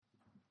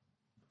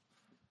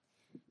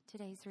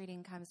Today's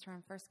reading comes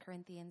from 1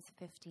 Corinthians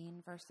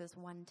 15, verses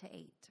 1 to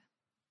 8.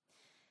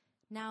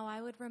 Now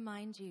I would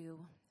remind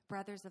you,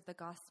 brothers of the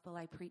gospel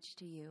I preached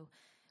to you,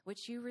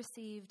 which you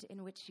received,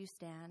 in which you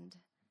stand,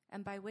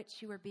 and by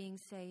which you are being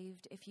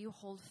saved, if you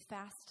hold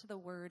fast to the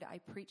word I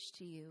preached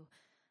to you,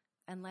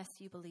 unless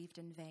you believed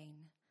in vain.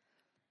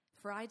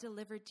 For I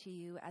delivered to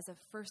you as of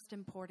first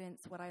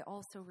importance what I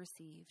also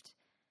received,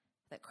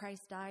 that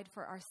Christ died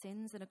for our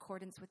sins in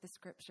accordance with the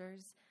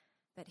Scriptures,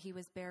 that he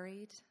was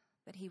buried,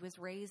 that he was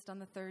raised on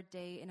the third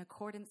day in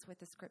accordance with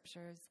the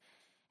Scriptures,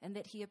 and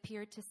that he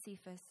appeared to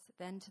Cephas,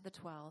 then to the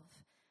 12.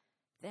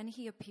 Then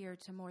he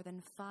appeared to more than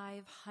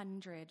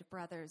 500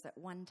 brothers at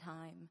one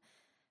time,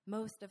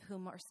 most of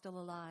whom are still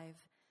alive,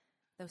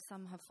 though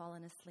some have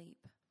fallen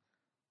asleep.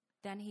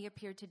 Then he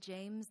appeared to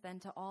James, then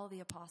to all the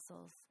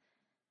apostles.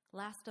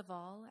 Last of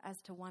all, as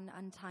to one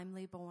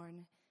untimely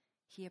born,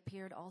 he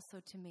appeared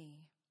also to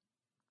me.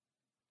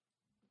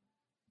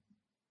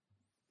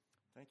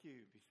 Thank you.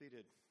 Be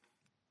seated.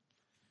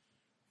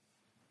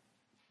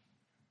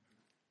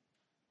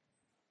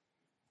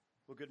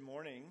 Well, good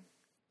morning.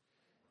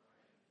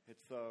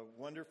 It's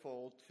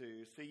wonderful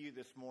to see you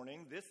this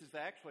morning. This is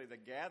actually the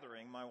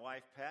gathering my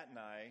wife Pat and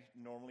I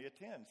normally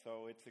attend,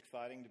 so it's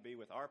exciting to be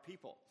with our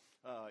people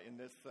in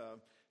this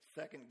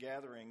second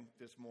gathering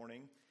this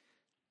morning.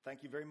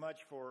 Thank you very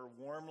much for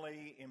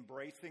warmly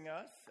embracing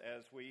us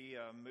as we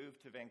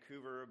moved to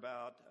Vancouver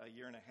about a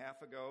year and a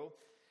half ago.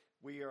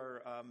 We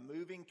are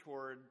moving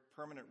toward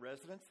permanent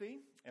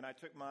residency, and I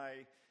took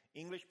my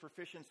English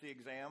proficiency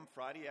exam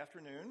Friday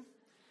afternoon,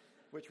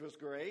 which was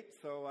great.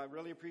 So I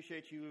really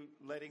appreciate you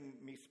letting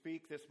me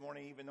speak this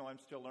morning, even though I'm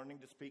still learning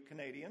to speak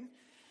Canadian.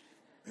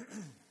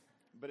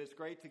 But it's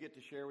great to get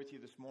to share with you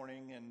this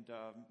morning, and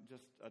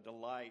just a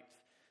delight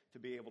to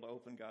be able to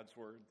open God's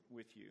Word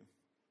with you.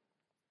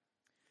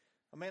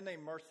 A man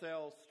named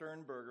Marcel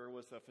Sternberger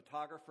was a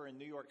photographer in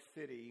New York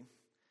City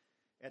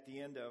at the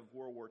end of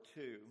World War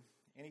II.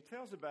 And he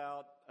tells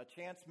about a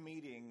chance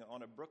meeting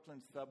on a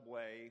Brooklyn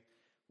subway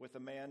with a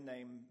man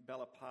named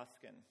Bela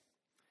Paskin.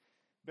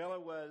 Bela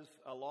was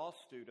a law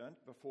student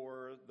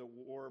before the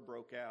war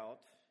broke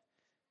out,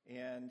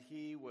 and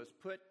he was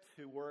put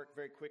to work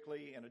very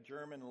quickly in a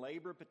German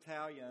labor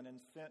battalion and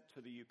sent to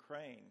the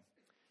Ukraine.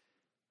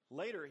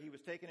 Later, he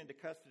was taken into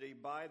custody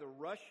by the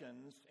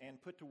Russians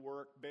and put to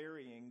work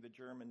burying the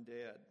German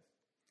dead.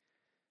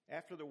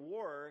 After the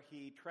war,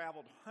 he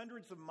traveled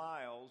hundreds of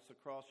miles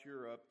across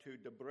Europe to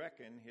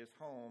Debrecen, his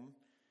home,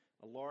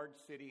 a large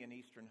city in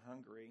eastern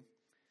Hungary.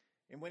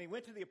 And when he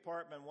went to the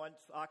apartment once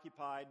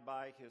occupied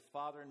by his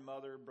father and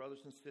mother,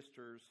 brothers and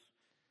sisters,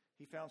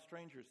 he found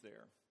strangers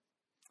there.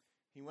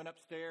 He went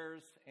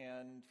upstairs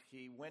and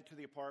he went to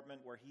the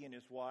apartment where he and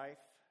his wife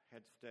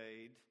had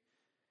stayed,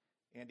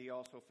 and he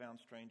also found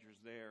strangers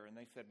there. And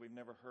they said, "We've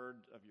never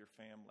heard of your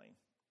family."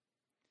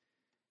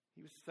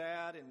 He was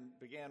sad and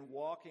began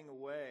walking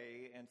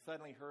away and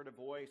suddenly heard a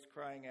voice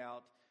crying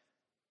out,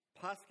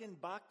 "Paskin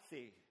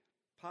Baksi,"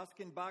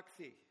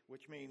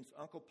 which means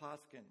Uncle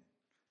Paskin.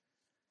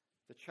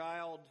 The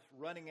child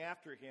running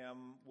after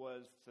him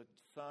was the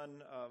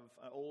son of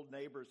old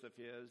neighbors of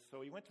his.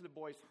 So he went to the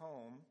boy's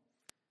home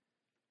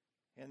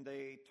and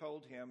they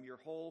told him, "Your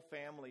whole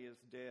family is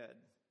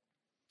dead.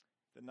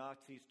 The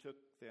Nazis took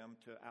them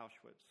to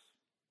Auschwitz."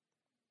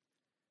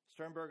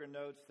 Sternberger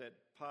notes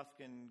that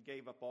Paskin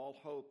gave up all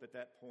hope at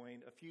that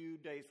point. A few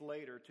days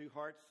later, too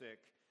heartsick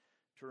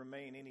to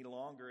remain any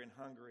longer in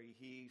Hungary,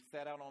 he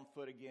set out on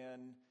foot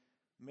again,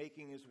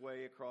 making his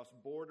way across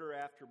border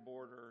after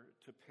border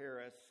to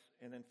Paris,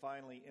 and then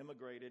finally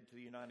immigrated to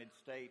the United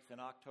States in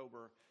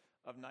October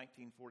of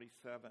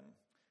 1947,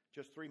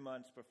 just 3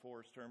 months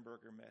before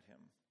Sternberger met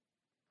him.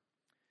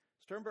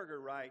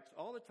 Sternberger writes,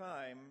 "All the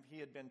time he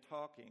had been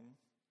talking,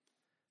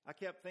 I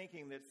kept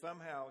thinking that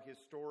somehow his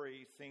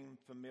story seemed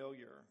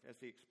familiar as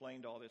he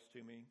explained all this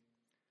to me.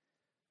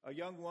 A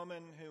young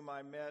woman whom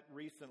I met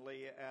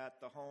recently at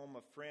the home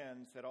of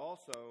friends had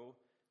also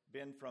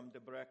been from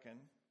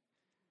Debrecen.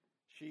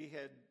 She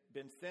had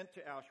been sent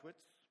to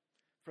Auschwitz.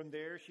 From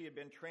there, she had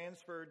been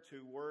transferred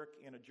to work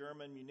in a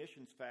German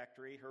munitions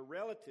factory. Her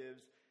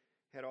relatives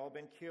had all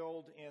been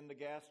killed in the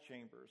gas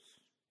chambers.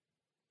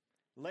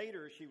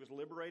 Later, she was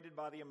liberated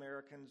by the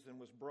Americans and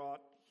was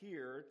brought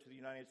here to the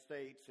United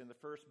States in the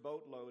first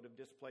boatload of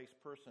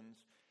displaced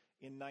persons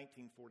in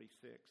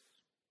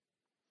 1946.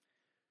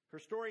 Her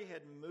story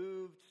had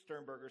moved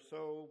Sternberger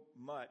so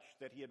much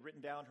that he had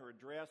written down her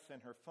address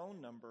and her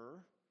phone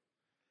number.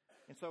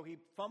 And so he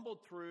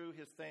fumbled through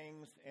his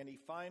things and he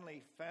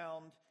finally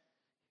found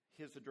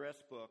his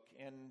address book.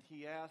 And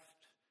he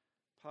asked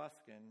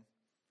Paskin,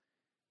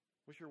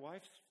 "Was your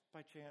wife's,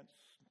 by chance,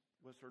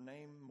 was her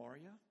name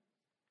Maria?"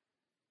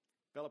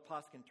 Bela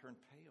Paskin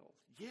turned pale.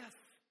 "Yes.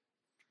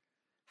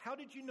 How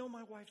did you know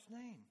my wife's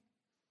name?"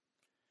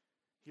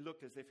 He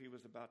looked as if he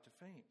was about to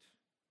faint.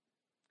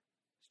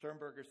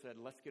 Sternberger said,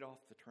 "Let's get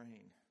off the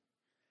train."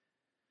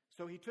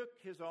 So he took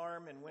his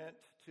arm and went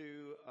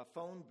to a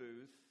phone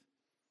booth.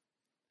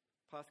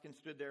 Poskin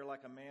stood there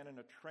like a man in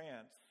a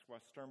trance while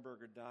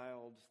Sternberger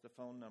dialed the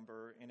phone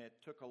number, and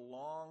it took a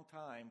long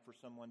time for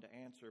someone to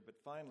answer, but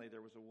finally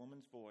there was a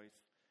woman's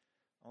voice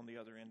on the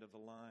other end of the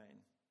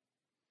line.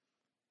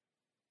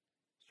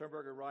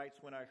 Sternberger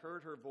writes, "When I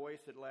heard her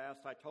voice at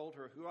last, I told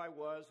her who I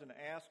was and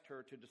asked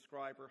her to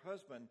describe her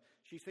husband.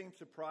 She seemed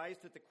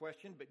surprised at the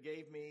question, but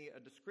gave me a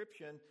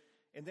description.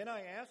 And then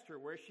I asked her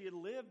where she had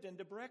lived in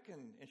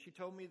Debrecen, and she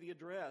told me the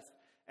address.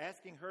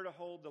 Asking her to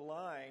hold the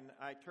line,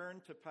 I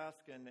turned to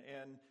Poskin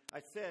and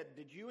I said,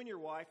 'Did you and your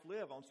wife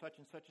live on such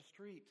and such a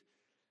street?'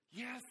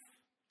 'Yes,'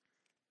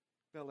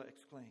 Bella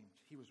exclaimed.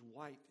 He was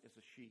white as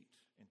a sheet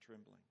and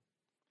trembling.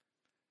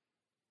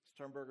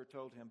 Sternberger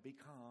told him, 'Be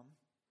calm.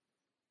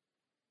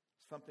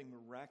 Something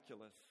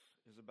miraculous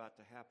is about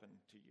to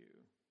happen to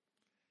you.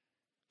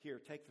 Here,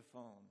 take the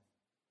phone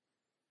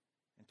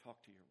and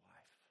talk to your wife.'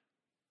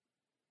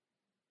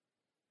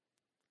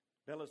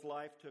 Bella's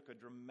life took a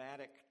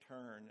dramatic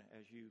turn,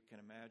 as you can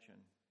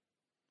imagine.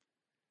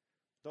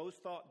 Those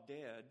thought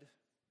dead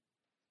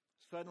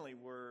suddenly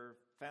were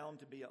found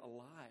to be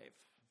alive.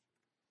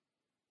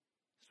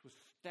 This was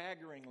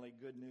staggeringly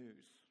good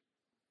news.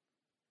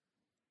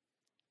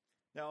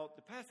 Now,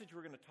 the passage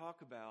we're going to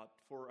talk about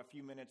for a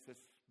few minutes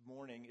this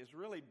morning is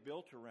really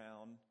built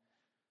around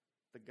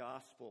the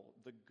gospel,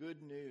 the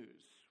good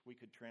news. We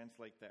could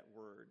translate that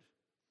word.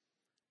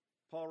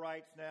 Paul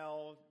writes,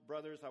 "Now,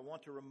 brothers, I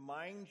want to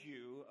remind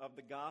you of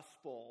the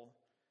gospel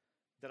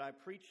that I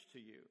preached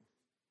to you."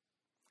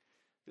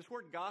 This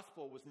word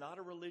gospel was not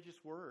a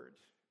religious word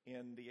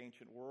in the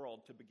ancient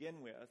world to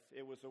begin with.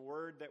 It was a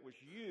word that was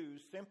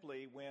used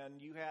simply when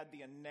you had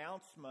the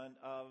announcement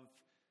of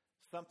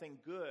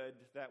something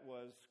good that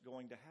was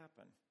going to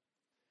happen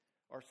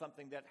or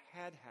something that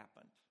had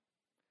happened.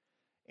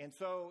 And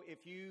so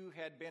if you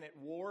had been at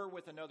war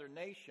with another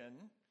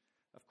nation,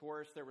 of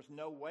course, there was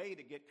no way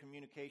to get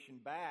communication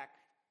back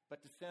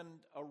but to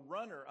send a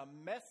runner, a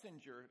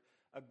messenger,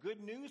 a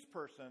good news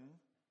person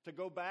to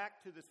go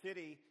back to the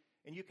city.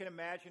 And you can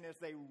imagine as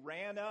they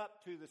ran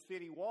up to the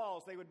city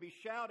walls, they would be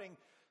shouting,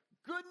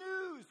 good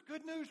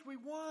news, we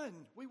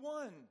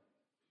won.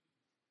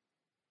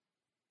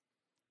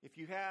 If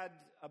you had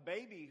a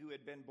baby who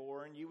had been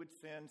born, you would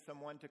send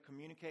someone to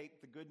communicate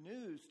the good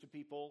news to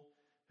people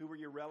who were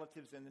your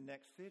relatives in the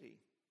next city.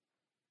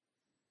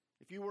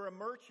 If you were a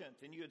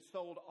merchant and you had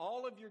sold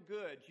all of your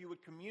goods, you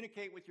would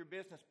communicate with your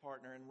business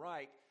partner and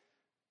write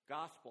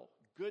gospel,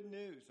 good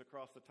news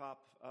across the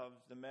top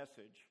of the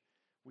message.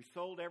 We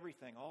sold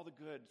everything. All the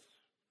goods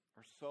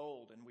are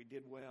sold and we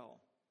did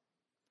well.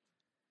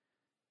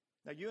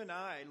 Now, you and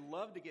I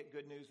love to get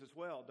good news as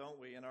well, don't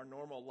we, in our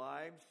normal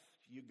lives?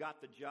 You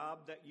got the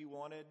job that you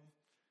wanted.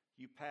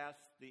 You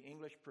passed the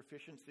English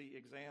proficiency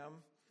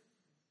exam.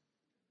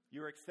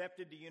 You're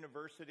accepted to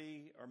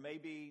university, or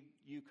maybe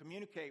you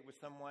communicate with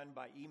someone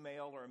by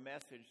email or a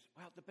message.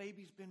 Well, the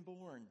baby's been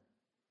born.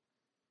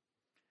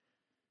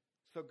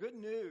 So good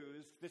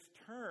news, this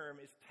term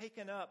is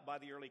taken up by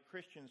the early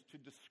Christians to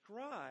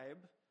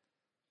describe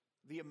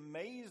the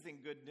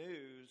amazing good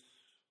news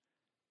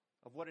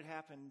of what had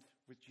happened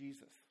with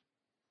Jesus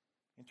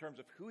in terms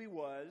of who he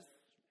was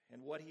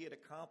and what he had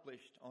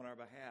accomplished on our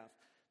behalf.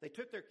 They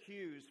took their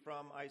cues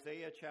from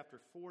Isaiah chapter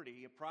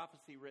 40, a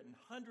prophecy written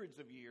hundreds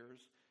of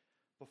years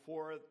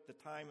before the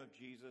time of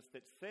Jesus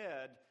that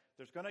said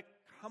there's going to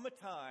come a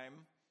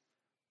time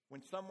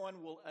when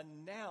someone will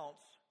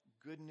announce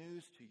good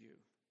news to you.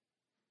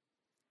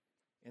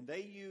 And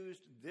they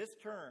used this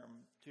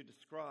term to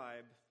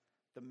describe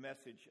the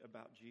message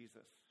about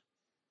Jesus.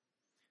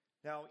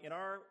 Now, in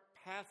our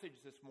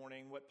passage this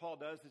morning, what Paul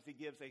does is he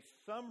gives a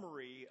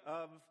summary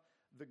of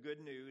the good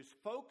news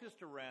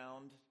focused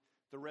around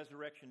the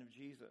resurrection of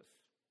Jesus.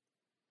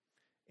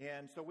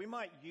 And so we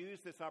might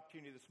use this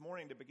opportunity this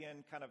morning to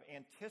begin kind of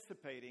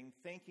anticipating,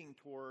 thinking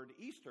toward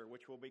Easter,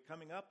 which will be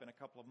coming up in a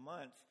couple of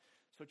months.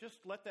 So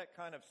just let that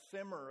kind of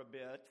simmer a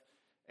bit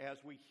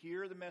as we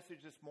hear the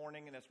message this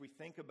morning and as we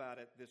think about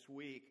it this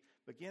week.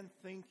 Begin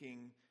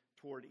thinking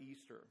toward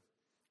Easter.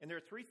 And there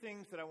are three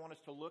things that I want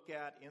us to look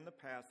at in the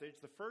passage.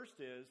 The first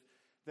is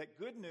that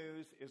good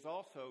news is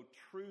also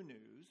true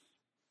news.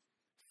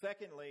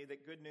 Secondly,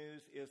 that good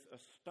news is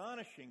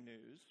astonishing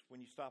news when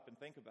you stop and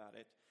think about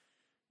it.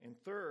 And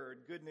third,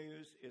 good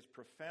news is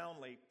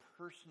profoundly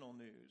personal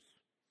news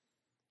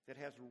that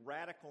has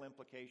radical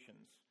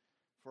implications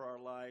for our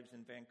lives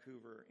in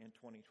Vancouver in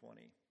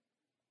 2020.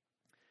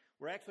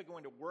 We're actually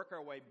going to work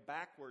our way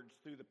backwards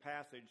through the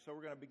passage. So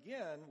we're going to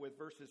begin with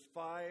verses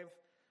 5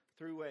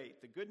 through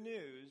 8. The good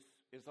news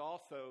is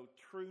also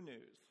true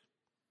news.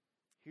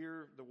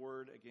 Hear the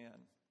word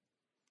again.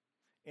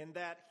 In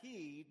that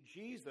he,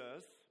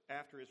 Jesus,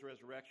 after his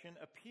resurrection,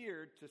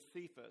 appeared to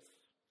Cephas,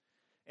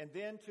 and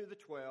then to the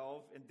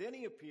 12, and then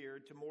he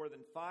appeared to more than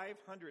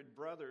 500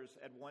 brothers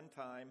at one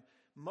time,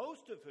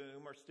 most of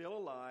whom are still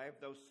alive,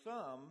 though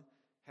some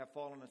have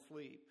fallen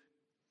asleep.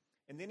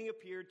 And then he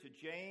appeared to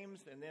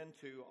James, and then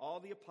to all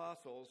the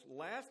apostles.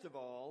 Last of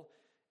all,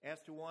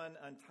 as to one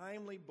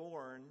untimely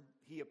born,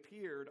 he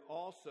appeared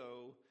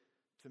also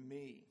to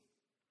me.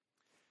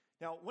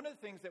 Now, one of the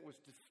things that was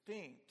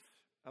distinct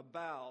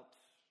about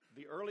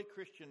the early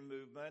Christian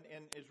movement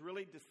and is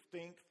really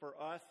distinct for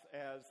us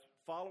as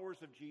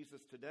followers of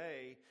Jesus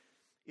today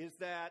is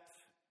that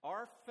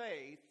our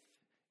faith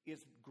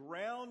is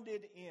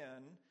grounded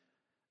in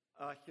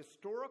a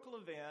historical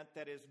event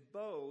that is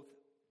both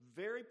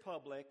very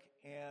public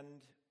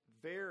and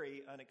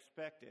very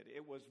unexpected.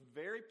 It was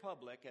very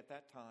public at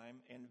that time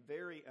and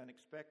very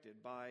unexpected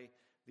by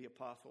the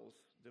apostles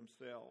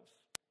themselves.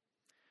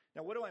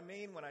 Now, what do I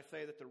mean when I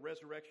say that the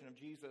resurrection of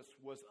Jesus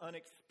was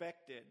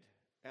unexpected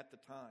at the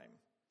time?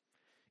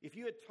 If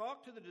you had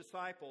talked to the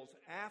disciples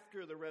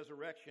after the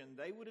resurrection,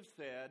 they would have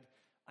said,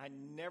 I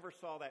never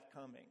saw that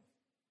coming.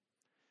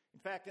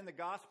 In fact, in the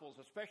Gospels,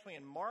 especially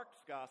in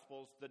Mark's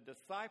Gospels, the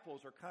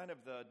disciples are kind of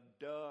the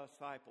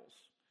disciples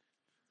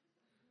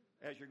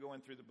as you're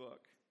going through the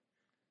book,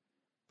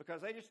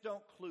 because they just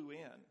don't clue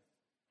in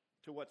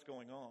to what's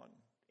going on.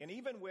 And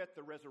even with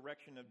the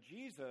resurrection of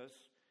Jesus,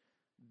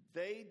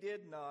 they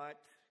did not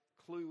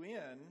clue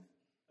in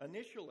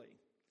initially.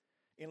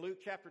 In Luke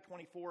chapter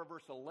 24,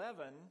 verse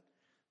 11,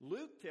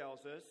 Luke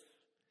tells us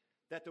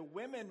that the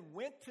women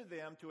went to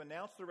them to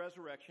announce the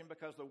resurrection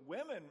because the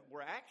women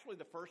were actually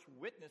the first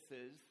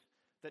witnesses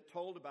that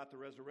told about the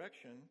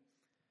resurrection.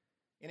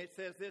 And it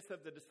says this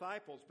of the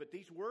disciples, but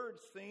these words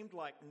seemed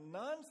like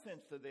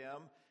nonsense to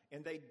them,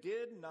 and they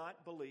did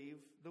not believe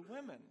the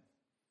women.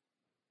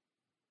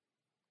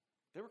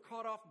 They were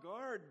caught off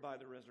guard by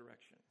the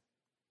resurrection.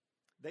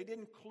 They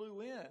didn't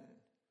clue in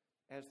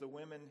as the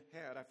women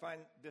had. I find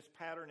this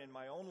pattern in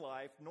my own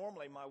life.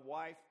 Normally, my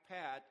wife,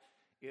 Pat,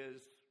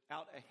 is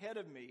out ahead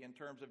of me in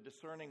terms of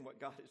discerning what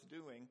God is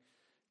doing,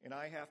 and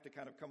I have to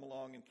kind of come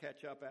along and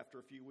catch up after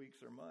a few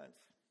weeks or months.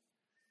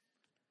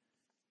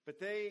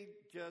 But they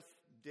just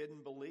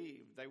didn't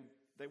believe.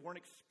 They weren't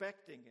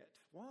expecting it.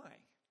 Why?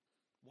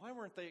 Why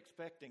weren't they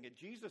expecting it?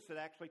 Jesus had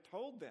actually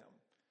told them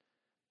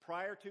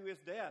prior to his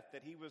death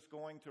that he was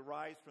going to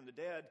rise from the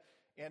dead.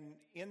 And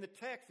in the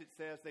text it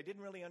says they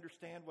didn't really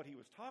understand what he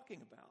was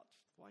talking about.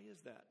 Why is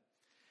that?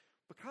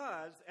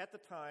 Because at the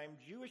time,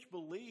 Jewish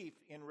belief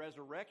in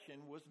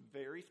resurrection was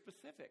very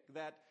specific.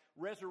 That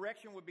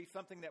resurrection would be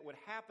something that would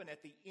happen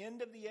at the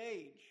end of the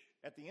age,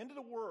 at the end of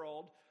the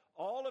world.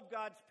 All of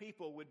God's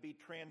people would be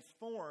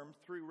transformed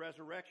through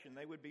resurrection.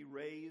 They would be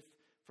raised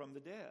from the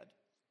dead.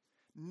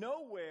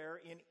 Nowhere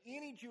in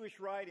any Jewish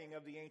writing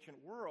of the ancient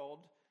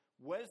world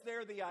was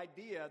there the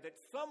idea that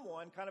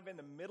someone kind of in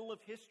the middle of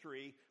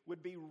history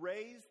would be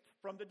raised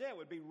from the dead,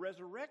 would be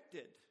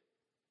resurrected.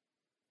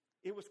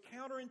 It was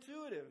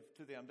counterintuitive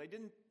to them. They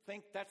didn't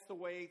think that's the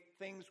way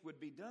things would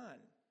be done.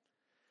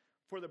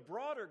 For the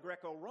broader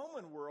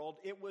Greco-Roman world,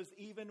 it was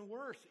even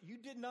worse. You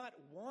did not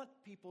want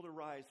people to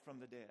rise from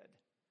the dead.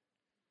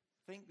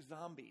 Think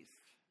zombies,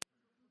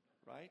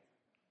 right?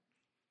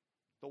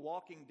 The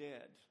Walking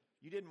Dead.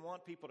 You didn't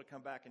want people to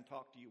come back and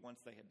talk to you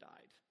once they had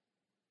died.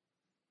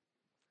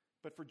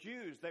 But for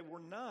Jews, they were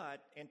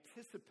not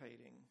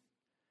anticipating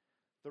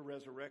the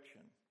resurrection.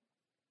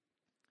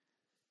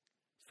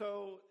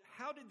 So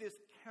how did this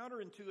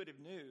counterintuitive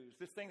news,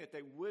 this thing that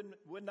they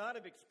would not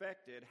have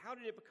expected, how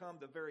did it become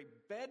the very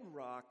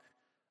bedrock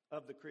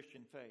of the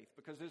Christian faith?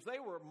 Because as they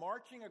were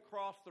marching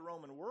across the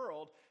Roman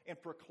world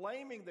and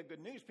proclaiming the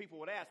good news, people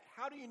would ask,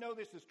 how do you know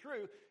this is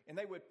true? And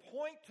they would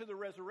point to the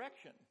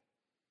resurrection,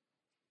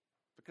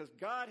 because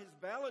God has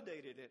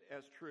validated it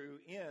as true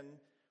in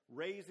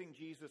raising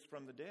Jesus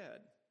from the dead.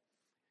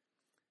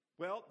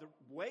 Well, the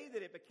way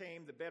that it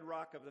became the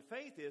bedrock of the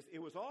faith is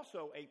it was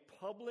also a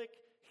public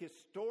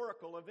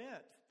historical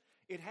event.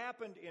 It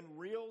happened in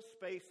real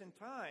space and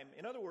time.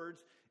 In other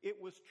words,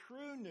 it was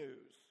true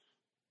news.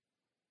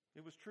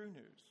 It was true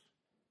news.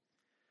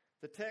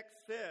 The text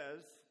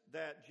says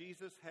that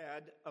Jesus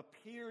had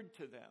appeared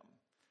to them.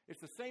 It's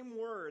the same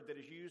word that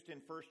is used in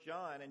 1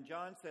 John, and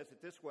John says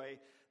it this way,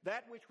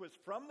 that which was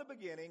from the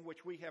beginning,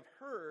 which we have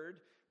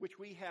heard, which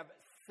we have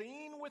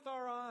seen with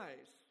our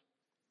eyes,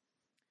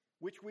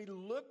 which we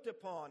looked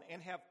upon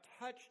and have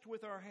touched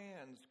with our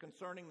hands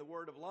concerning the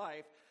word of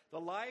life. The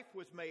life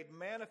was made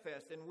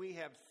manifest, and we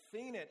have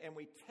seen it, and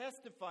we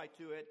testify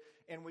to it,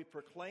 and we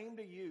proclaim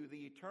to you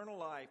the eternal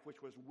life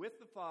which was with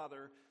the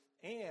Father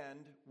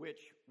and which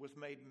was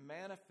made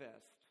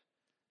manifest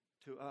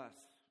to us.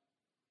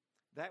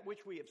 That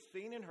which we have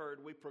seen and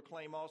heard, we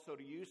proclaim also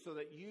to you, so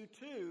that you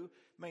too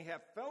may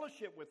have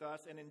fellowship with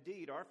us, and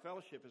indeed our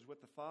fellowship is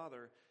with the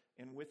Father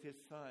and with his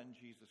Son,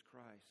 Jesus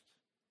Christ.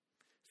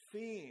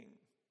 Seeing,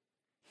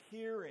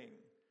 hearing,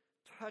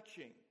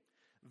 touching,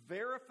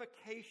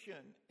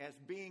 verification as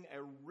being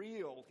a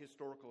real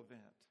historical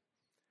event.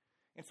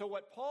 And so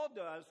what Paul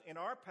does in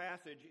our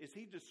passage is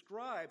he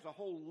describes a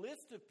whole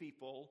list of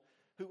people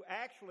who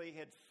actually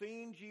had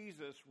seen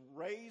Jesus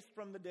raised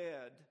from the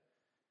dead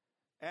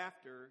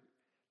after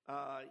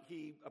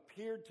he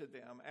appeared to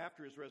them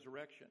after his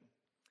resurrection.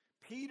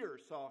 Peter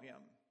saw him,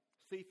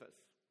 Cephas.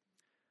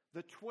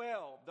 The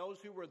 12, those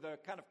who were the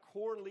kind of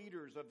core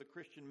leaders of the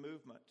Christian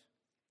movement.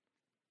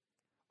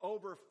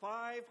 Over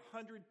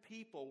 500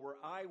 people were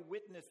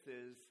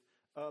eyewitnesses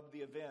of the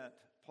event,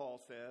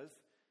 Paul says.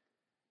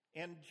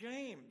 And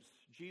James,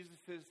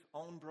 Jesus'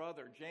 own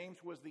brother.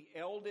 James was the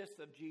eldest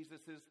of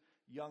Jesus'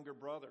 younger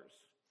brothers.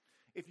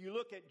 If you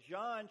look at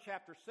John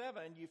chapter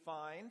 7, you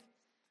find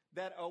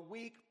that a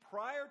week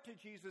prior to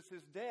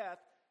Jesus' death,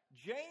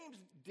 James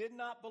did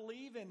not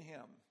believe in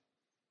him.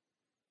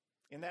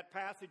 In that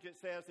passage, it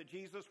says that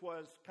Jesus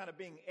was kind of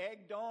being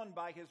egged on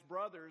by his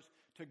brothers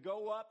to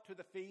go up to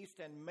the feast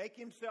and make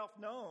himself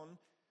known.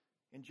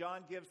 And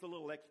John gives the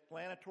little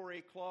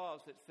explanatory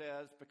clause that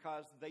says,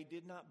 because they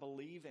did not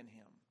believe in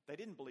him. They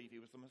didn't believe he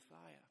was the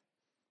Messiah,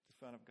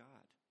 the Son of God.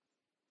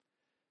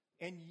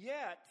 And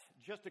yet,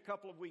 just a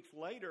couple of weeks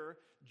later,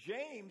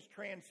 James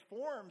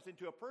transforms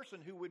into a person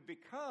who would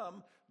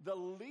become the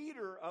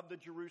leader of the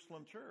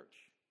Jerusalem church,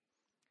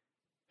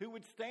 who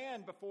would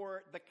stand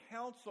before the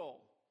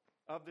council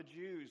of the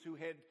Jews who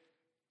had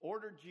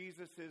ordered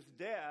Jesus'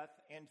 death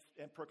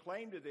and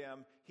proclaimed to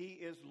them, he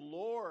is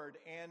Lord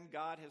and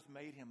God has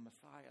made him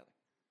Messiah.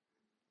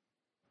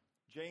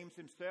 James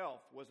himself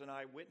was an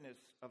eyewitness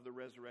of the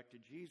resurrected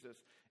Jesus,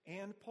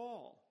 and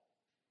Paul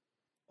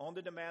on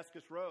the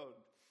Damascus Road.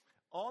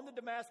 On the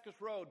Damascus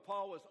Road,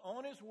 Paul was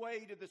on his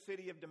way to the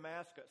city of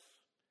Damascus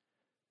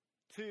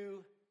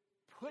to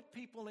put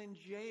people in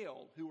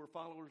jail who were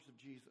followers of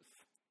Jesus.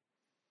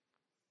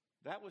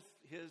 That was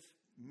his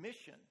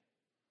mission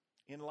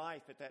in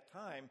life at that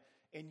time.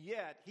 And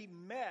yet, he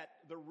met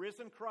the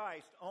risen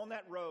Christ on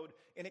that road,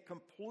 and it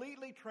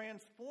completely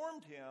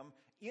transformed him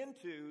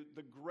into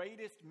the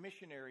greatest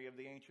missionary of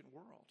the ancient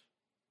world.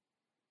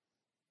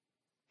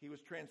 He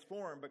was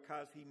transformed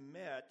because he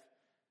met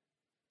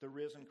the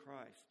risen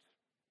Christ.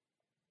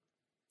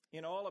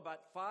 In all,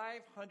 about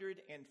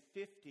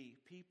 550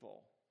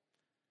 people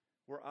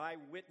were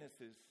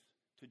eyewitnesses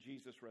to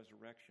Jesus'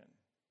 resurrection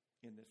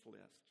in this list.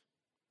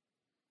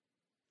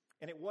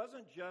 And it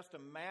wasn't just a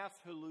mass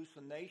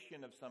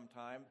hallucination of some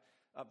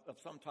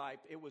type.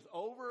 It was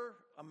over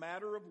a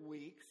matter of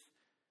weeks.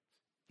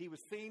 He was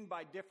seen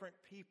by different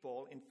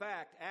people. In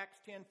fact, Acts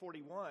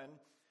 10:41,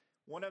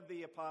 one of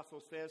the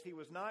apostles says, he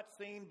was not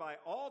seen by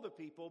all the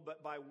people,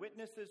 but by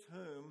witnesses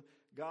whom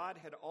God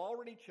had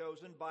already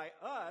chosen, by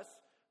us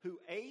who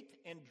ate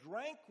and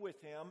drank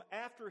with him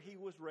after he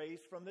was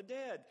raised from the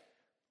dead.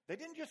 They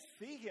didn't just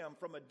see him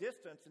from a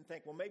distance and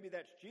think, well, maybe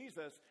that's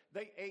Jesus.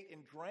 They ate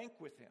and drank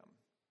with him.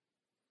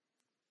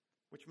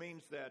 Which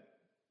means that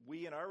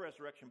we in our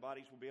resurrection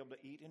bodies will be able to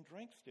eat and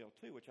drink still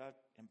too, which I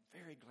am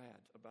very glad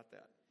about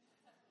that.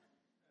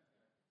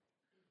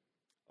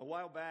 A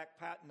while back,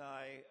 Pat and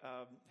I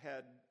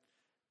had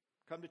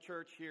come to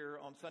church here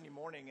on Sunday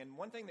morning, and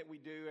one thing that we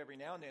do every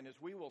now and then is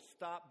we will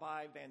stop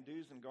by Van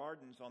Dusen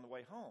Gardens on the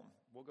way home.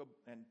 We'll go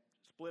and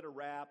split a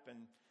wrap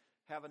and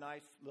have a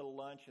nice little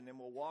lunch, and then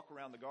we'll walk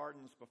around the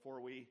gardens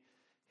before we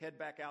head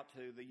back out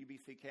to the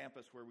UBC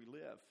campus where we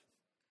live.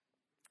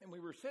 And we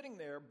were sitting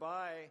there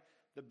by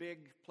the big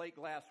plate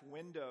glass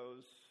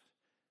windows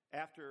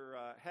after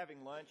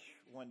having lunch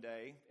one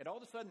day, and all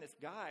of a sudden this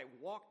guy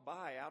walked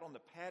by out on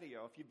the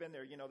patio. If you've been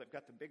there, you know they've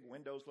got the big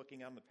windows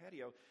looking out on the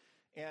patio.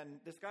 And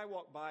this guy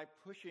walked by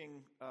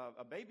pushing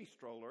a baby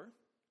stroller,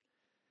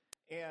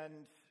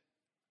 and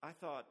I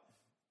thought,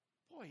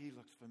 boy, he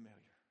looks familiar.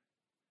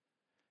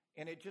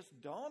 And it just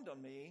dawned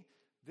on me,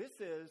 this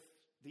is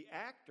the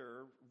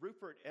actor,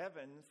 Rupert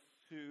Evans,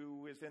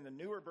 who is in the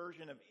newer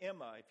version of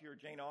Emma. If you're a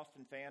Jane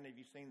Austen fan, have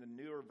you seen the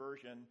newer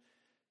version?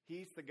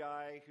 He's the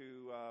guy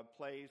who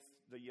plays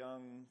the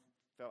young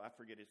fellow. I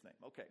forget his name.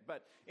 Okay,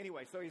 but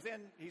anyway, so he's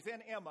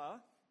in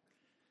Emma,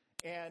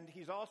 and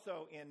he's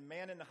also in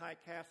Man in the High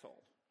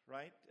Castle,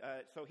 right?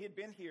 So he'd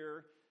been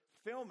here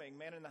filming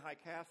Man in the High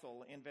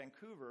Castle in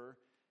Vancouver,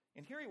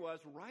 and here he was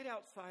right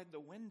outside the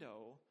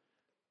window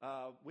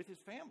with his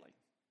family,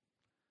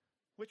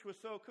 which was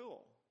so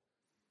cool.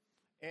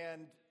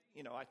 And,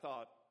 you know, I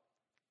thought,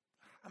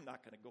 I'm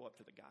not going to go up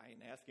to the guy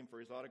and ask him for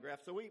his autograph.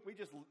 So we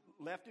just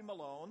left him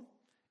alone,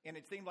 and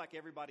it seemed like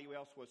everybody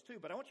else was too.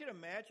 But I want you to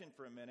imagine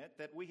for a minute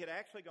that we had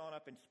actually gone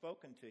up and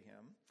spoken to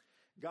him,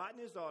 gotten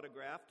his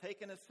autograph,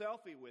 taken a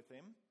selfie with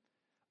him.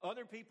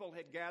 Other people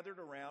had gathered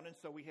around, and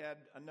so we had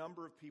a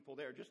number of people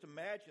there. Just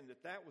imagine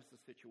that was the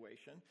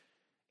situation.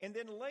 And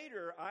then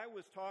later, I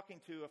was talking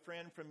to a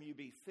friend from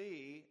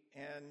UBC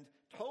and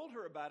told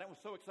her about it. I was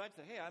so excited. I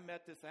said, hey, I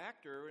met this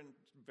actor and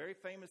very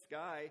famous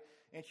guy.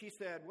 And she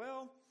said,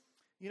 well,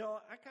 you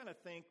know, I kind of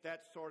think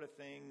that sort of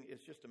thing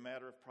is just a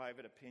matter of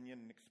private opinion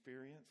and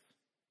experience.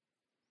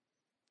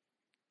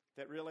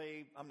 That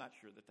really, I'm not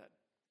sure that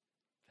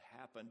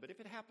happened. But if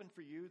it happened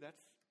for you,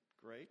 that's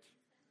great.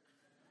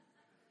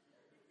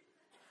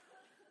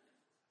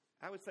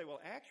 I would say, well,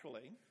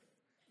 actually,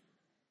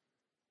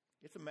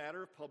 it's a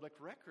matter of public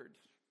record.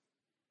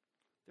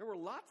 There were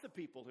lots of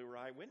people who were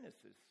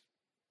eyewitnesses.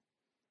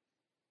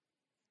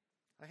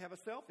 I have a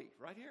selfie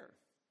right here.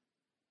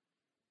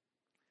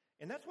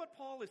 And that's what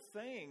Paul is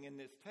saying in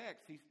this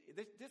text.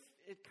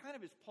 It kind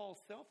of is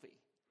Paul's selfie.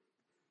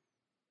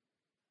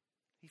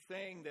 He's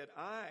saying that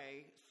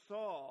I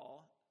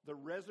saw the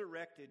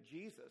resurrected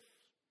Jesus,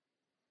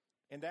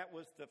 and that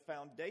was the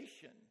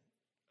foundation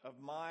of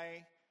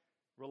my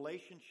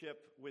relationship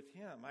with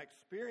him. I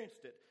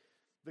experienced it.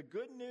 The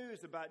good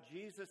news about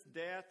Jesus'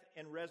 death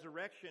and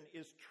resurrection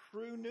is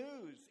true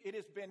news. It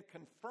has been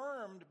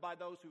confirmed by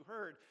those who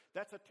heard.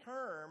 That's a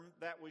term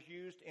that was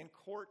used in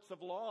courts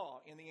of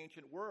law in the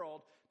ancient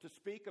world to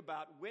speak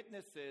about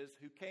witnesses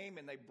who came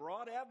and they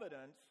brought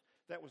evidence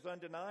that was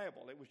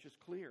undeniable. It was just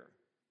clear.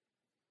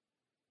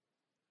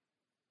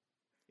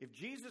 If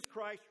Jesus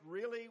Christ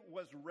really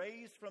was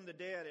raised from the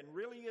dead and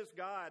really is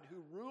God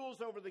who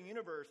rules over the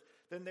universe,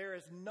 then there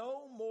is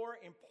no more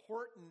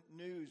important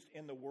news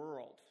in the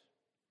world.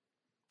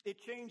 It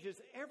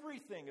changes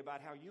everything about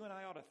how you and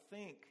I ought to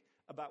think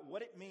about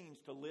what it means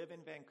to live in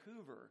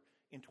Vancouver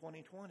in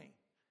 2020.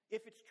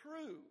 If it's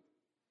true,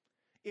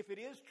 if it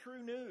is true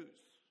news,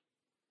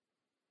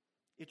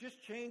 it just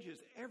changes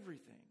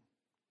everything.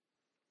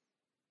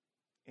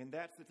 And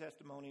that's the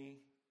testimony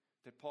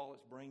that Paul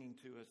is bringing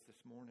to us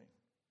this morning.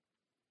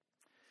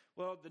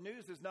 Well, the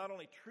news is not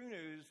only true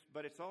news,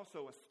 but it's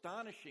also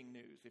astonishing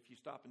news if you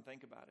stop and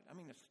think about it. I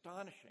mean,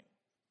 astonishing.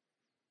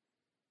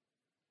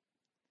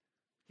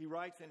 He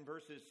writes in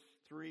verses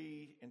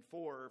 3 and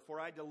 4,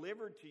 "For I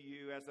delivered to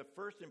you as of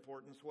first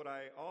importance what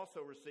I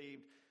also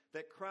received,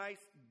 that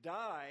Christ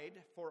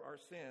died for our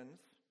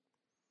sins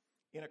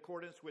in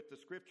accordance with the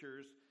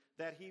Scriptures,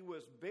 that he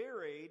was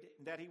buried,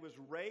 that he was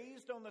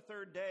raised on the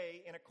third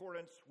day in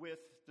accordance with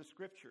the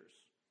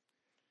Scriptures."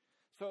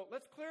 So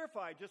let's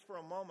clarify just for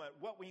a moment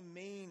what we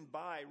mean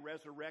by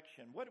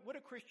resurrection. What do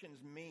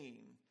Christians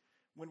mean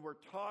when we're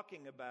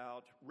talking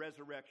about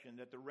resurrection,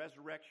 that the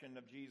resurrection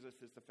of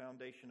Jesus is the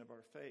foundation of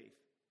our faith?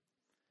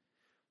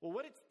 Well,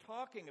 what it's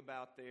talking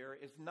about there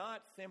is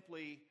not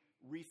simply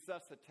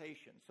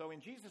resuscitation. So in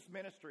Jesus'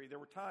 ministry, there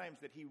were times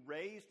that he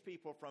raised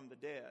people from the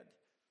dead.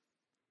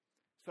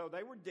 So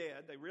they were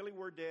dead, they really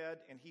were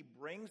dead, and he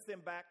brings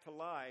them back to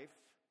life.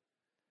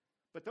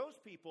 But those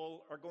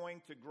people are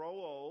going to grow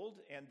old,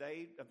 and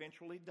they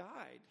eventually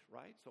died,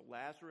 right? So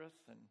Lazarus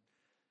and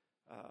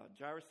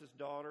Jairus'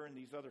 daughter and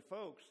these other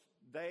folks,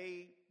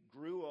 they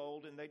grew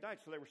old and they died.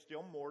 So they were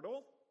still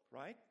mortal,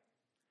 right?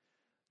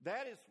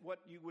 That is what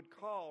you would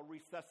call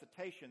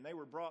resuscitation. They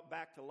were brought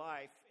back to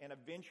life and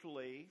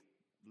eventually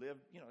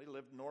they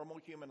lived normal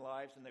human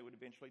lives, and they would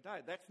eventually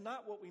die. That's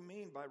not what we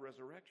mean by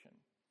resurrection.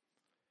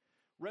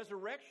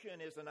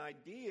 Resurrection is an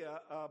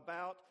idea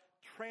about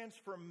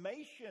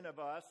transformation of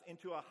us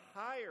into a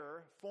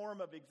higher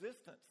form of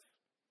existence.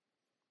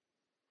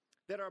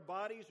 That our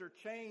bodies are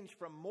changed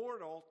from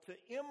mortal to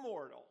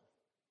immortal.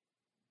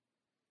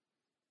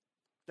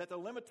 That the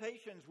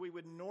limitations we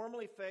would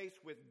normally face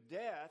with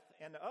death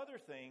and other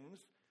things,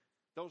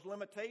 those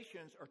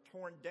limitations are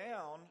torn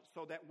down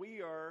so that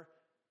we are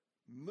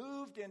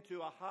moved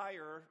into a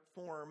higher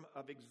form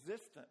of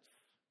existence.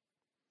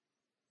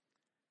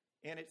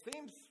 And it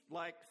seems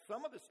like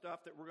some of the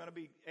stuff that we're going to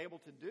be able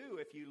to do,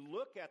 if you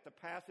look at the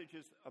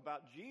passages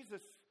about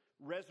Jesus'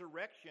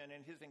 resurrection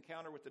and his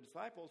encounter with the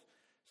disciples,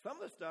 some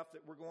of the stuff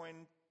that we're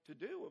going to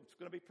do, it's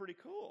going to be pretty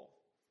cool.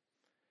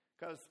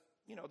 Because,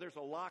 there's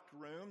a locked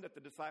room that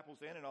the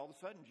disciples in, and all of a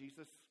sudden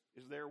Jesus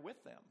is there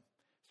with them.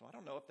 So I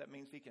don't know if that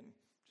means he can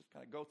just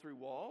kind of go through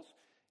walls.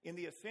 In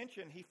the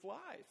ascension, he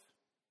flies.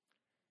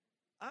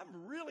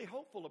 I'm really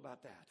hopeful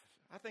about that.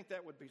 I think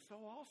that would be so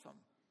awesome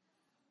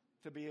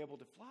to be able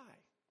to fly.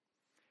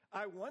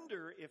 I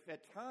wonder if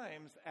at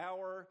times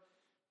our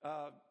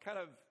kind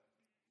of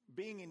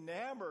being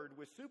enamored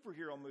with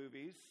superhero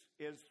movies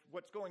is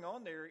what's going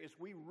on there is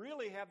we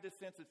really have this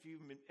sense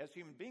as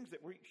human beings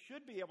that we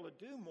should be able to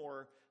do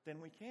more than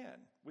we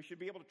can. We should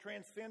be able to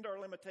transcend our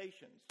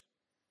limitations,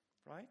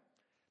 right?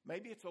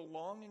 Maybe it's a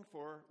longing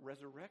for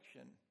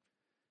resurrection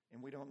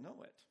and we don't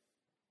know it.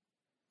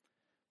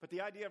 But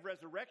the idea of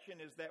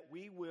resurrection is that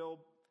we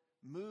will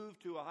move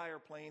to a higher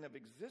plane of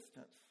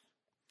existence.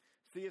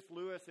 C.S.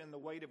 Lewis in The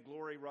Weight of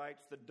Glory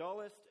writes, "The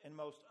dullest and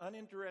most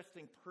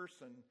uninteresting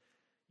person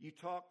you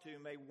talk to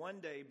may one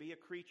day be a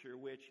creature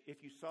which,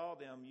 if you saw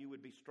them, you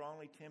would be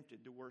strongly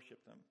tempted to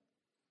worship them.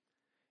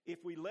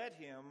 If we let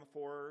him,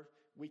 for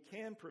we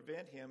can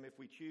prevent him if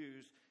we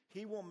choose,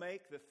 he will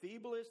make the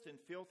feeblest and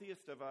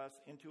filthiest of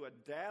us into a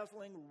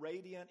dazzling,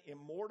 radiant,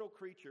 immortal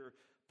creature,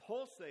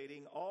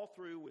 pulsating all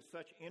through with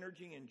such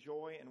energy and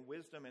joy and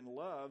wisdom and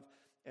love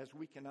as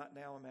we cannot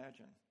now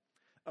imagine.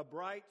 A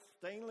bright,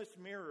 stainless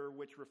mirror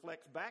which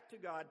reflects back to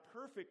God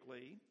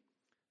perfectly,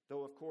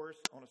 though of course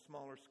on a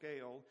smaller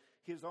scale,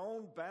 his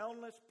own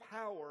boundless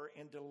power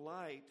and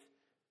delight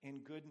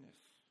and goodness."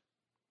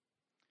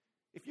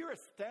 If you're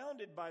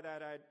astounded by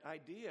that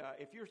idea,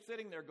 if you're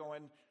sitting there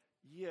going,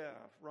 yeah,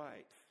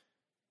 right,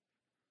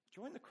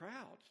 join the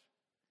crowd.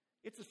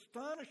 It's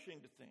astonishing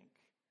to think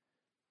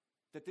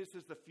that this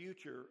is the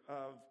future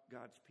of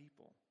God's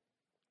people.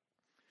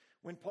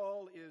 When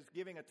Paul is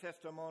giving a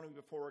testimony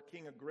before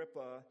King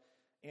Agrippa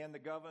and the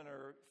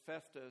governor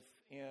Festus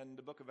in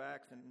the book of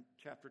Acts in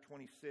chapter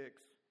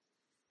 26,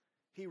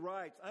 he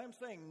writes, "I am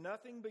saying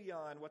nothing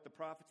beyond what the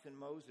prophets and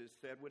Moses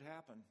said would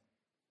happen.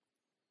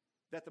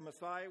 That the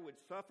Messiah would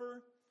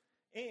suffer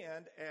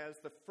and, as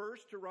the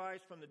first to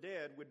rise from the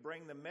dead, would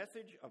bring the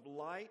message of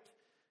light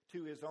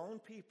to his own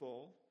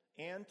people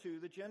and to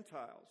the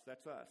Gentiles,"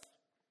 that's us,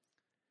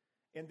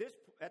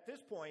 At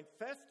this point,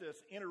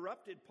 Festus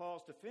interrupted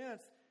Paul's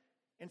defense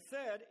and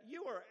said,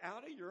 "You are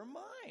out of your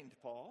mind,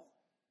 Paul.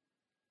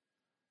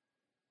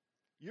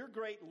 Your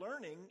great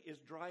learning is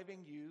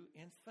driving you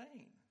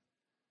insane."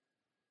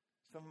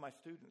 Some of my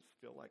students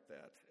feel like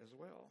that as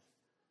well.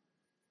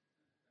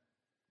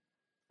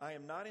 "I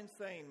am not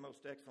insane,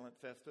 most excellent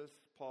Festus,"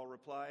 Paul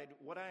replied.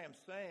 "What I am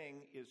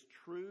saying is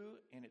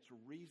true and it's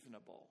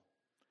reasonable."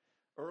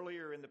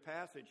 Earlier in the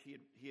passage,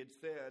 he had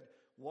said,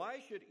 "Why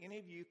should any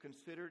of you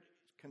consider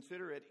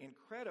it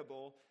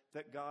incredible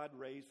that God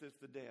raises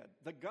the dead?"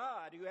 The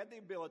God who had the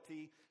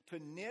ability to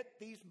knit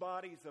these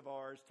bodies of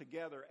ours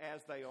together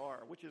as they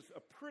are, which is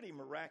a pretty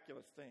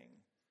miraculous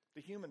thing.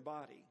 The human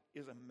body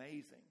is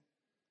amazing.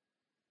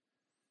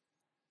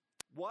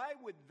 Why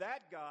would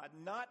that God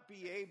not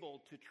be able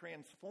to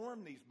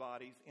transform these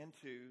bodies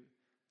into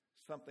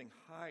something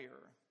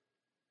higher?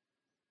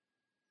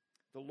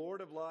 The Lord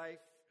of life,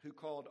 who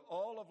called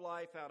all of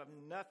life out of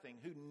nothing,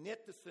 who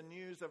knit the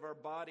sinews of our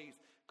bodies,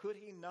 could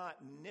he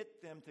not knit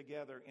them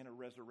together in a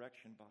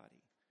resurrection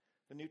body?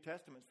 The New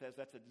Testament says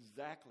that's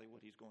exactly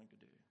what he's going to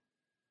do.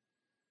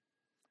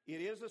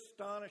 It is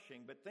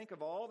astonishing, but think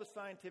of all the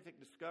scientific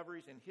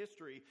discoveries in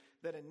history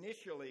that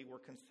initially were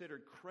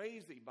considered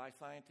crazy by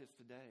scientists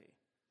today.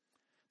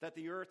 That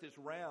the earth is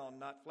round,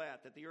 not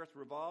flat, that the earth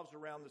revolves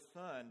around the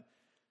sun.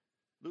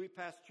 Louis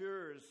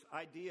Pasteur's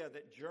idea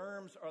that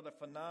germs are the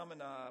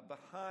phenomena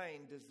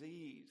behind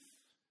disease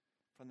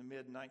from the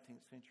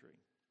mid-19th century.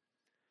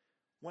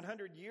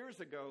 100 years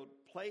ago,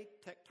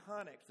 plate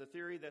tectonics, the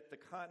theory that the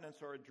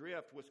continents are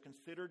adrift, was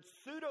considered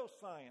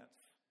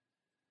pseudoscience.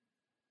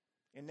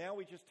 And now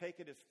we just take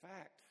it as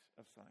fact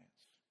of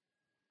science.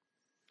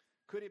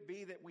 Could it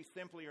be that we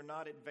simply are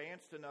not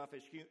advanced enough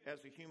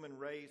as a human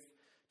race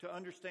to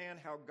understand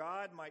how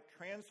God might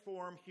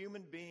transform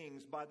human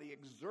beings by the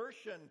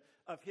exertion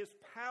of his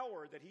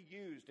power that he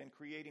used in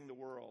creating the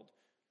world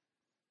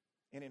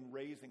and in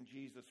raising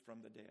Jesus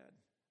from the dead?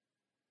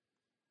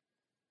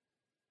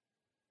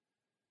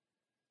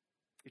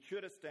 It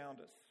should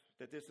astound us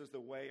that this is the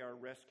way our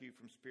rescue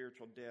from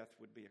spiritual death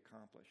would be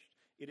accomplished.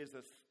 It is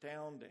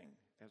astounding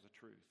as a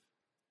truth.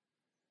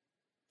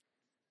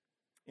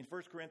 In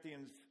 1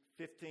 Corinthians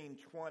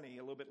 15:20,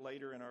 a little bit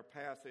later in our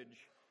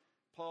passage,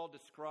 Paul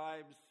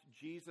describes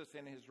Jesus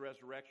and his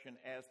resurrection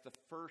as the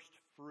first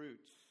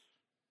fruits.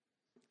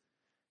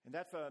 And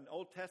that's an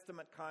Old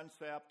Testament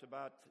concept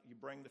about you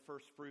bring the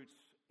first fruits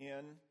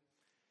in.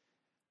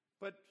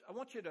 But I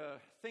want you to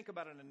think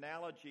about an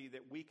analogy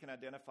that we can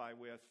identify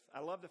with. I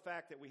love the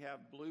fact that we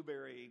have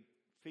blueberry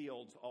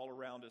fields all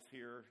around us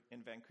here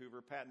in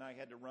Vancouver. Pat and I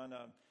had to run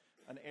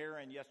an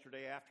errand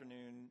yesterday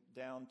afternoon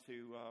down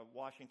to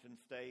Washington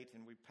State,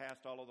 and we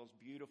passed all of those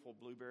beautiful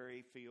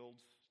blueberry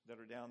fields that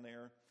are down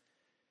there.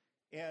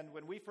 And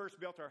when we first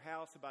built our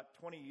house about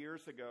 20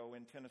 years ago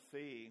in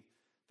Tennessee,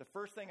 the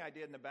first thing I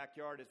did in the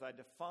backyard is I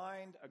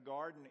defined a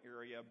garden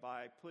area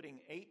by putting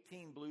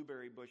 18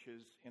 blueberry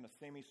bushes in a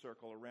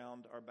semicircle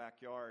around our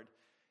backyard.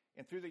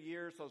 And through the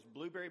years, those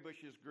blueberry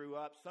bushes grew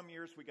up. Some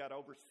years we got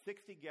over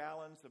 60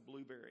 gallons of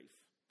blueberries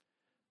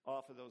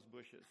off of those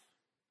bushes.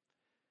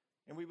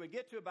 And we would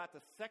get to about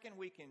the second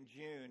week in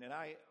June, and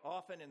I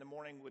often in the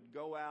morning would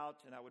go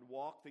out and I would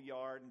walk the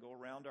yard and go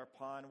around our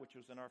pond, which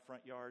was in our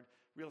front yard.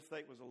 Real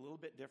estate was a little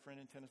bit different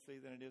in Tennessee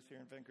than it is here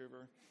in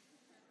Vancouver.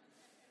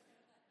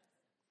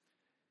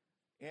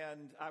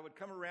 And I would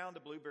come around the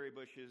blueberry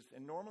bushes,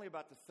 and normally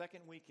about the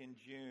second week in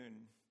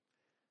June,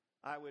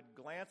 I would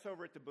glance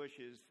over at the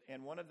bushes,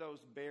 and one of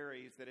those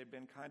berries that had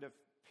been kind of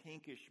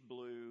pinkish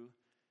blue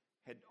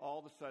had all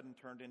of a sudden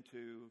turned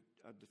into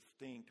a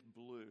distinct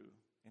blue.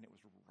 And it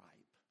was ripe.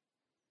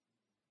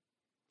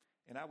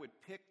 And I would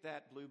pick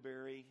that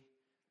blueberry,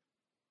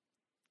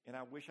 and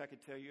I wish I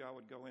could tell you I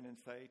would go in and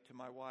say to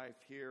my wife,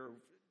 "Here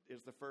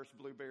is the first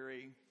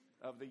blueberry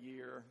of the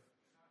year."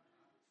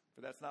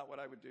 But that's not what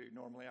I would do.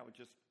 Normally I would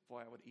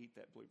eat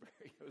that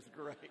blueberry. It was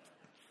great.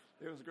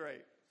 It was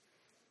great.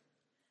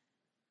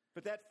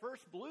 But that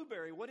first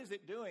blueberry, what is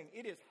it doing?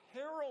 It is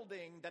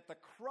heralding that the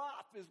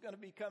crop is going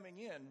to be coming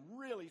in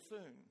really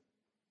soon.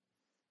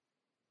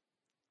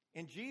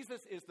 And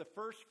Jesus is the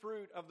first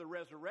fruit of the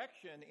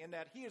resurrection in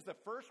that he is the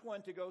first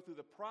one to go through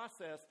the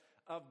process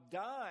of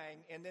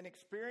dying and then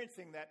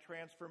experiencing that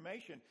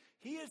transformation.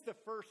 He is the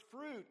first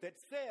fruit that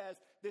says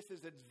this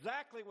is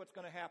exactly what's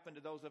going to happen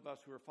to those of us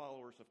who are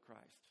followers of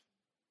Christ.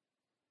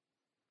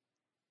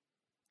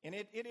 And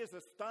it is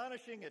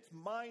astonishing, it's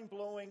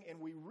mind-blowing, and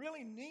we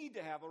really need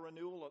to have a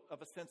renewal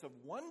of a sense of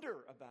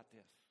wonder about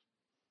this.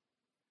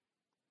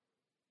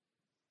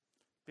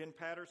 Ben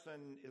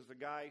Patterson is a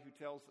guy who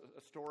tells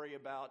a story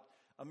about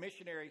a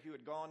missionary who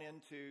had gone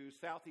into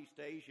Southeast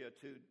Asia,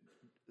 to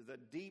the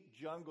deep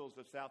jungles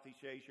of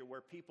Southeast Asia,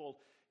 where people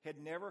had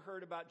never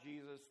heard about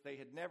Jesus. They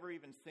had never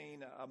even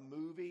seen a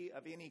movie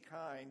of any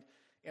kind.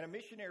 And a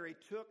missionary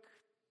took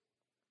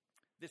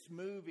this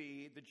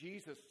movie, the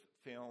Jesus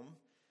film,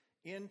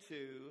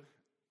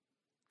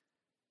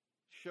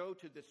 show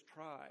to this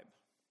tribe.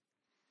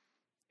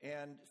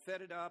 and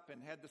set it up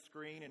and had the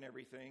screen and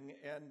everything.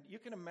 And you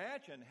can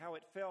imagine how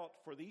it felt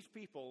for these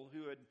people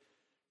who had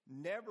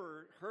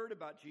never heard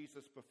about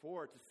Jesus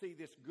before to see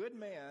this good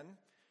man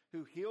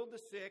who healed the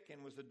sick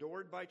and was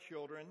adored by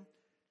children,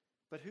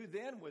 but who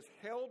then was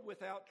held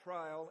without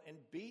trial and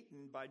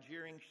beaten by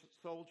jeering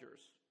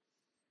soldiers.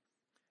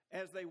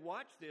 As they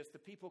watched this, the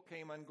people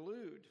came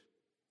unglued.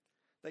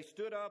 They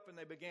stood up and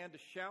they began to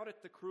shout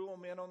at the cruel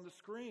men on the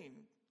screen,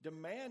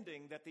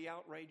 demanding that the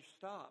outrage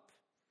stop.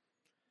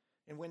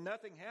 And when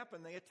nothing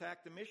happened, they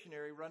attacked the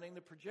missionary running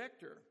the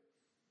projector.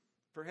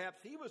 Perhaps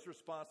he was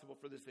responsible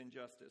for this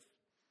injustice.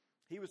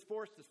 He was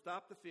forced to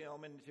stop the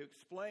film and to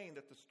explain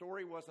that the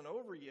story wasn't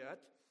over yet,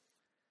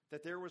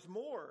 that there was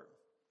more.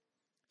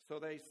 So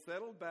they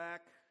settled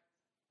back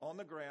on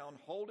the ground,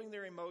 holding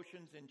their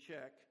emotions in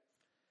check.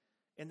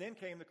 And then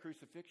came the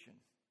crucifixion.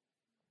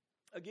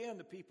 Again,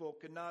 the people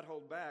could not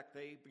hold back.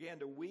 They began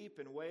to weep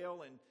and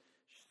wail and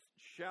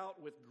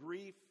shout with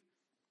grief.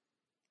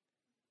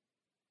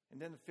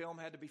 And then the film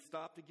had to be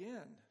stopped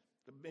again.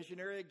 The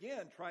missionary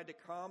again tried to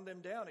calm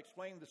them down,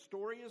 explaining the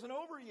story isn't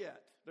over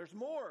yet. There's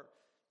more.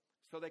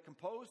 So they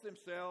composed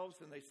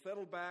themselves and they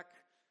settled back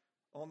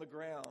on the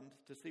ground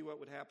to see what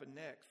would happen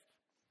next.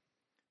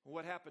 Well,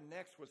 what happened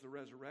next was the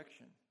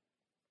resurrection.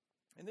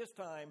 And this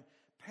time,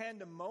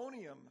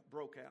 pandemonium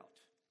broke out,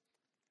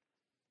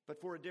 but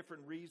for a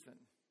different reason.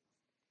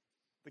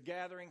 The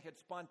gathering had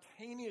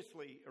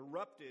spontaneously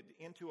erupted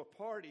into a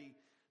party.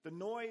 The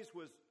noise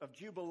was of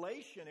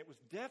jubilation. It was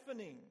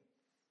deafening.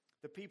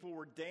 The people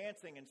were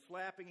dancing and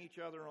slapping each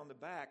other on the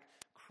back.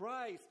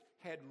 Christ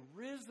had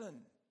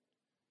risen.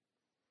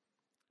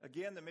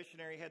 Again, the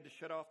missionary had to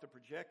shut off the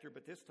projector,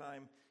 but this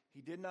time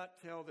he did not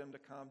tell them to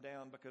calm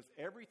down, because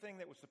everything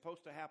that was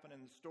supposed to happen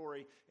in the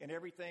story and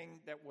everything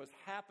that was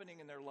happening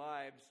in their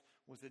lives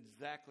was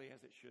exactly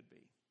as it should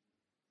be.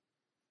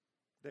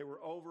 They were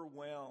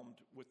overwhelmed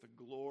with the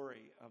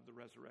glory of the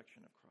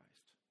resurrection of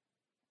Christ.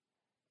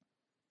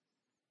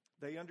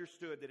 They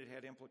understood that it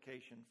had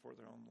implication for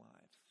their own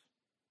lives.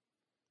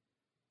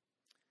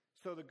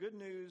 So the good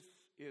news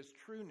is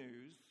true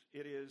news.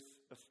 It is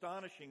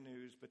astonishing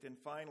news, but then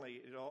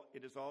finally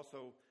it is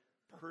also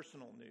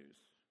personal news.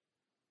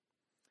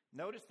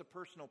 Notice the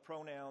personal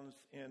pronouns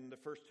in the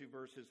first two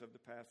verses of the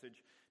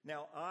passage.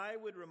 Now I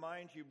would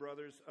remind you,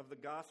 brothers, of the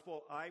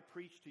gospel I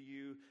preached to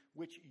you,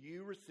 which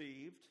you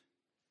received,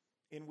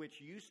 in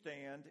which you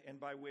stand, and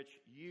by which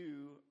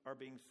you are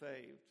being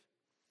saved,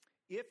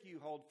 if you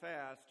hold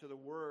fast to the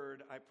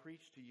word I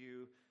preached to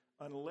you,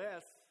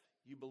 unless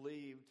you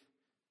believed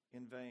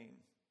in vain.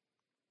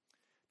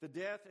 The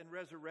death and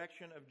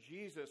resurrection of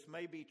Jesus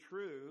may be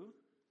true.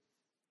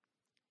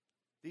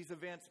 These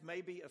events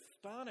may be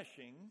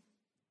astonishing,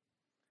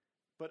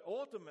 but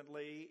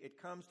ultimately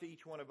it comes to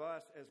each one of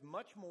us as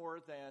much more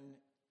than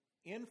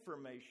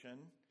information.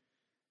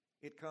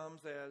 It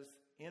comes as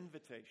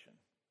invitation.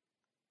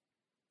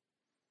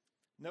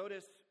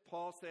 Notice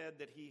Paul said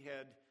that he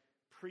had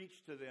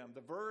preached to them.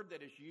 The verb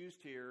that is used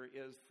here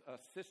is a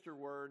sister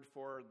word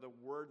for the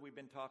word we've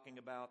been talking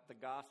about, the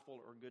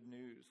gospel or good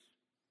news.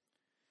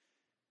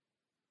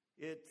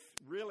 It's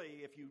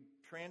really, if you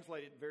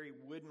translate it very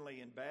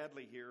woodenly and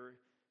badly here,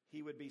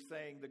 he would be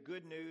saying the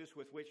good news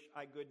with which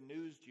I good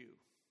newsed you.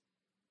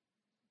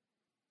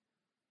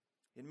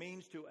 It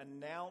means to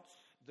announce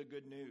the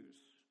good news.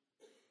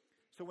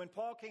 So when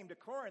Paul came to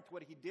Corinth,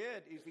 what he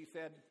did is he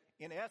said,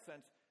 in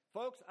essence,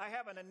 folks, I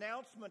have an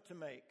announcement to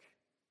make.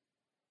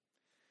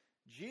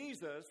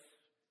 Jesus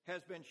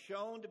has been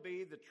shown to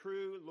be the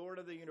true Lord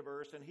of the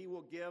universe, and he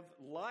will give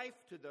life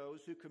to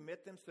those who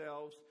commit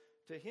themselves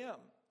to him.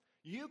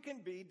 You can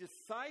be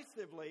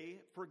decisively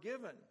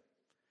forgiven,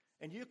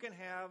 and you can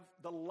have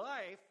the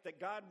life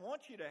that God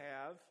wants you to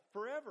have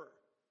forever.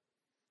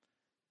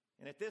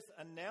 And at this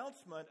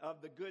announcement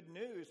of the good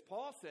news,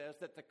 Paul says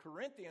that the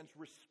Corinthians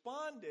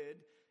responded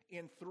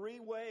in three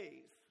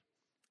ways.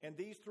 And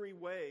these three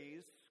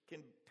ways can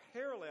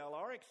parallel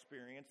our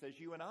experience as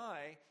you and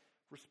I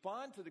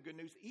respond to the good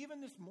news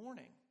even this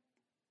morning.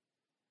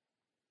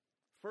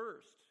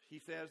 First, he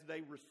says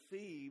they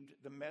received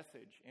the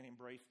message and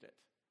embraced it.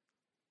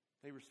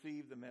 They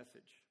received the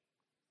message.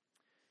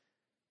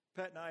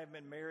 Pat and I have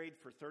been married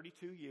for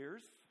 32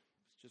 years.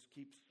 It just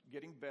keeps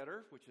getting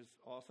better, which is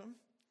awesome.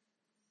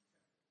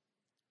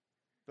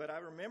 But I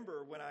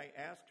remember when I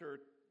asked her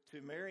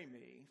to marry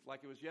me,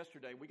 like it was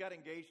yesterday, we got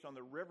engaged on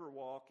the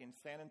Riverwalk in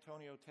San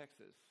Antonio,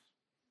 Texas.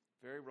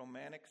 Very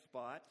romantic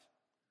spot.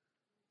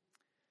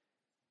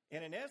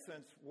 And in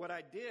essence, what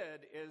I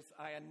did is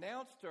I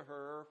announced to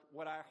her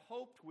what I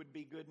hoped would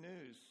be good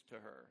news to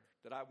her,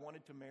 that I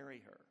wanted to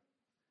marry her.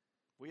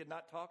 We had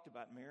not talked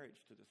about marriage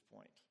to this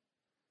point.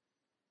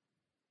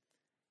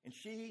 And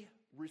she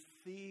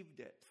received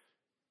it.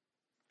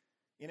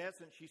 In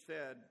essence, she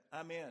said,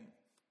 I'm in.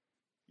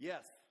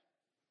 Yes.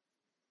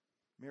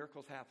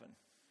 Miracles happen.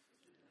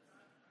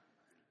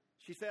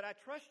 She said, I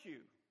trust you.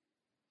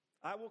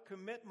 I will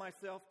commit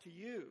myself to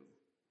you,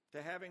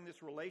 to having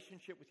this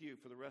relationship with you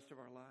for the rest of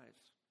our lives.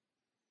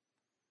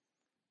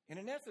 And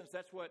in essence,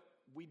 that's what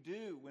we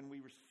do when we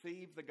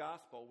receive the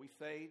gospel. We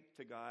say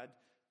to God,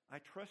 I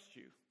trust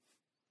you,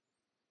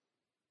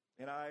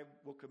 and I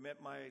will commit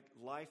my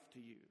life to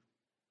you.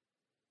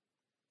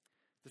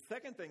 The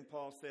second thing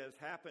Paul says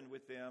happened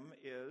with them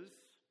is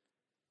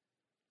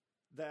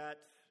that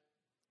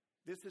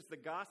this is the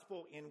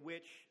gospel in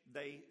which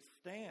they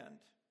stand.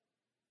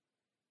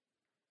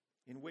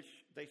 In which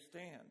they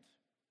stand.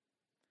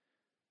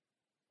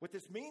 What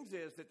this means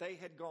is that they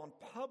had gone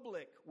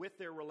public with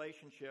their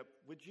relationship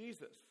with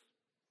Jesus.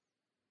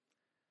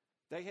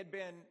 They had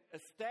been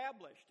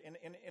established.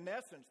 In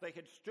essence, they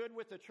had stood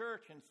with the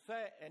church and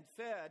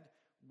said,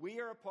 we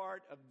are a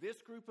part of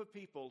this group of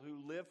people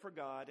who live for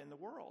God in the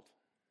world.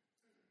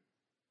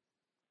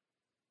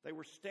 They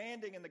were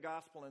standing in the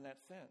gospel in that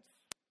sense.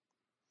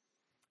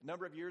 A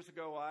number of years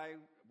ago, I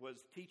was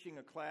teaching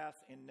a class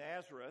in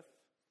Nazareth,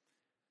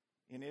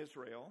 in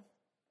Israel,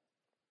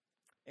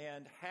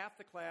 and half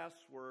the class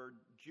were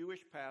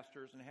Jewish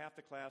pastors and half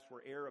the class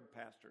were Arab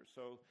pastors.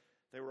 So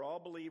they were all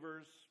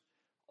believers,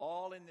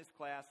 all in this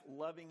class,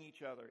 loving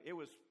each other. It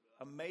was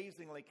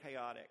amazingly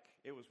chaotic.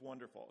 It was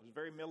wonderful. It was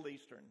very Middle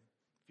Eastern,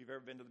 if you've ever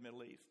been to the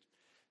Middle East.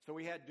 So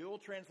we had dual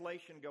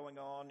translation going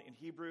on in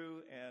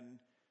Hebrew and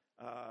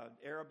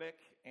Arabic,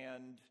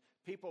 and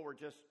people were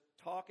just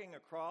talking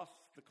across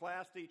the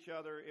class to each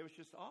other. It was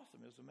just awesome.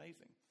 It was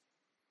amazing.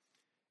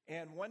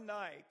 And one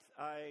night,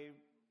 I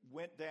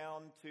went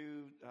down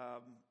to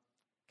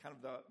kind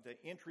of the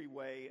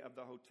entryway of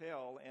the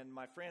hotel, and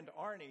my friend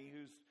Arnie,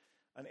 who's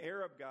an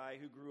Arab guy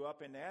who grew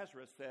up in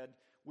Nazareth, said,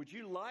 would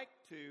you like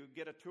to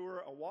get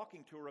a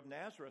walking tour of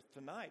Nazareth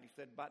tonight? He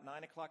said, about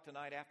 9 o'clock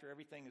tonight, after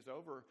everything is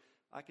over,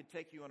 I could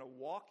take you on a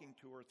walking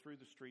tour through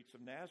the streets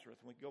of Nazareth.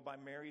 And we could go by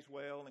Mary's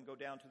Well and go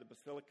down to the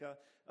Basilica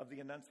of the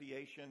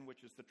Annunciation,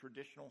 which is the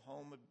traditional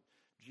home of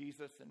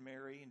Jesus and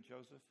Mary and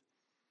Joseph.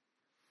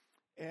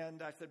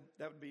 And I said,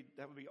 that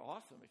would be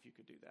awesome if you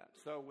could do that.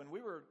 So when we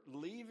were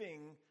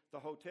leaving the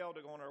hotel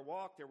to go on our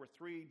walk, there were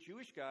 3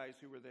 Jewish guys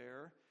who were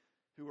there,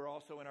 who were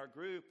also in our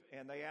group,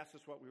 and they asked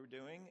us what we were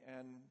doing,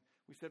 and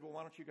we said, well,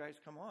 why don't you guys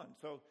come on?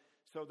 So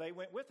they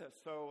went with us.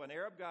 So an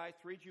Arab guy,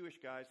 3 Jewish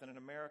guys, and an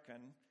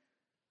American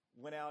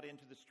went out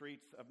into the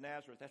streets of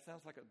Nazareth. That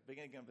sounds like a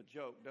beginning of a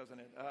joke, doesn't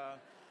it?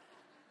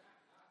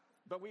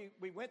 But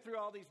we went through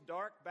all these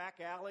dark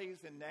back alleys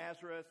in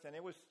Nazareth, and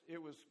it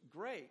was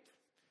great.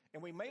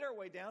 And we made our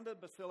way down to the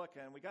Basilica,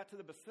 and we got to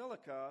the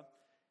Basilica,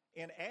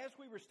 and as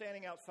we were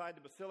standing outside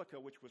the Basilica,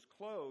 which was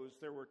closed,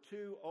 there were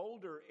 2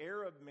 older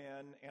Arab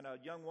men and a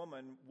young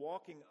woman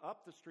walking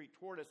up the street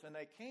toward us, and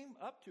they came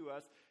up to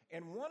us,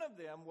 and one of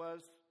them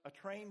was a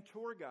trained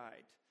tour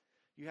guide.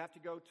 You have to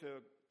go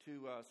to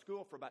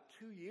school for about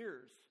 2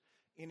 years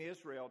in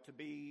Israel to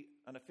be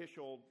an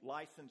official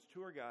licensed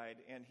tour guide,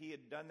 and he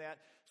had done that.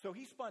 So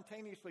he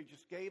spontaneously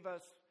just gave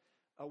us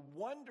a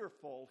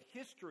wonderful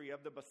history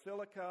of the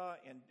Basilica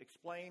and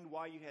explained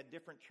why you had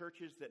different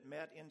churches that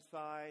met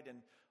inside and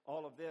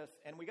all of this.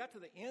 And we got to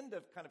the end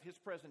of kind of his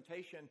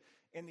presentation,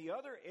 and the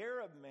other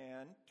Arab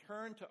man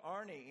turned to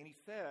Arnie and he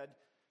said,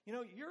 you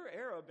know, you're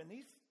Arab and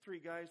these 3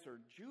 guys are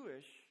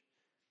Jewish.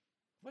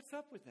 What's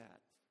up with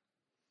that?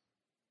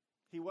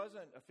 He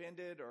wasn't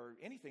offended or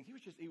anything.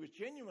 He was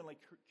genuinely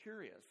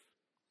curious.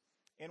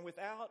 And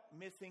without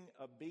missing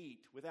a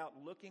beat, without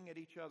looking at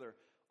each other,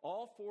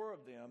 all 4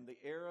 of them, the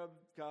Arab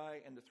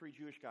guy and the 3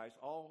 Jewish guys,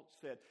 all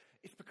said,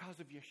 it's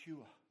because of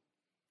Yeshua.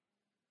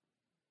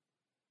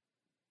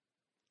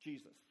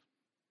 Jesus.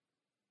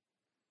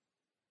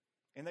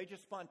 And they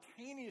just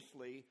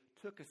spontaneously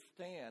took a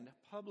stand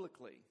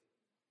publicly,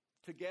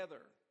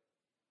 together,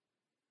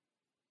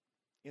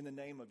 in the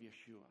name of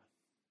Yeshua.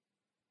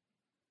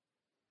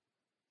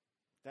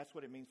 That's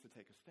what it means to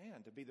take a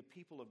stand, to be the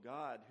people of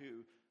God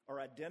who are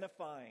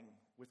identifying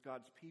with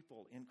God's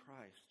people in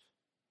Christ.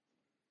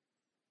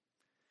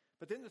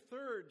 But then the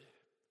third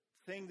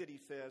thing that he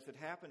says that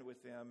happened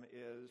with them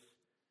is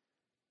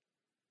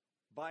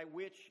by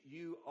which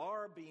you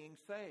are being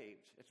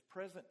saved. It's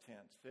present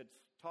tense. It's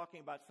talking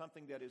about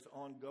something that is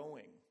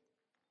ongoing.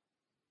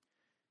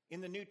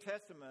 In the New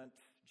Testament,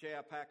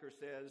 J.I. Packer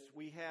says,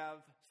 we have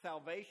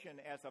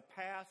salvation as a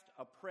past,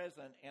 a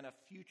present, and a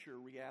future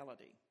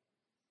reality.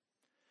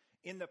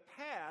 In the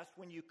past,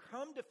 when you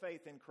come to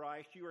faith in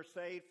Christ, you are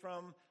saved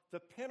from the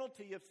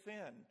penalty of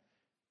sin.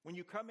 When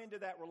you come into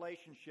that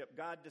relationship,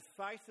 God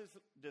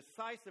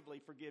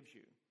decisively forgives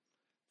you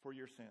for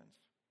your sins.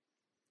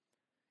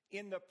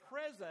 In the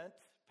present,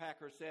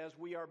 Packer says,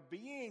 we are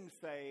being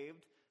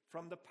saved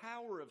from the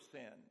power of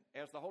sin.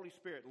 As the Holy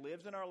Spirit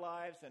lives in our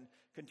lives and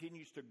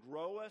continues to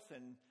grow us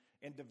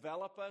and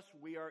develop us,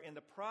 we are in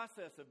the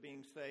process of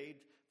being saved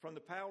from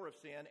the power of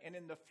sin. And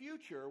in the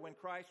future, when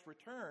Christ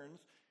returns,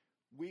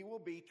 we will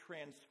be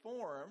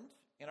transformed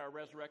in our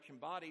resurrection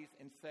bodies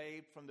and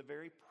saved from the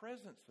very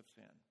presence of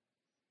sin.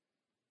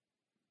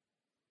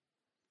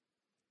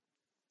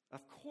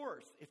 Of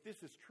course, if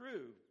this is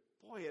true,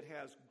 boy, it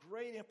has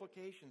great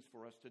implications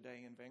for us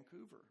today in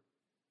Vancouver.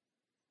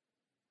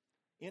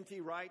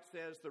 N.T. Wright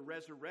says the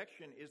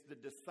resurrection is the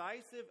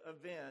decisive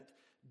event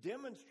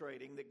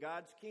demonstrating that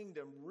God's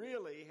kingdom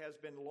really has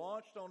been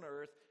launched on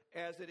earth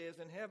as it is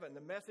in heaven.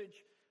 The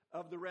message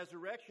of the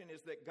resurrection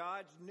is that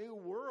God's new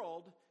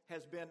world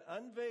has been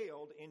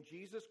unveiled in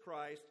Jesus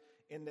Christ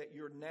and that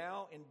you're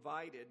now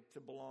invited to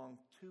belong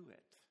to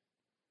it.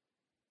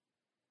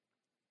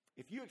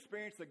 If you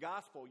experience the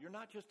gospel, you're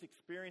not just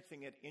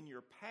experiencing it in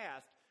your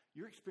past,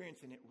 you're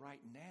experiencing it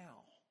right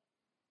now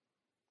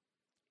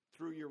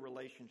through your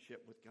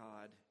relationship with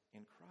God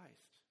in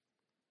Christ.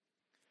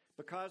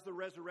 Because the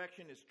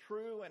resurrection is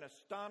true and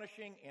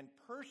astonishing and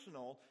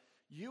personal,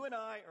 you and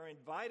I are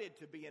invited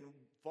to be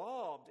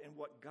involved in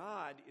what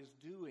God is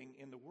doing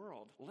in the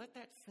world. Let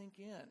that sink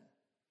in.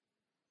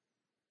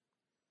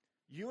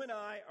 You and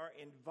I are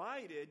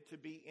invited to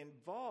be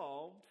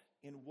involved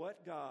in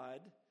what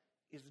God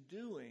is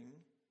doing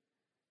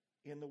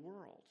in the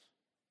world.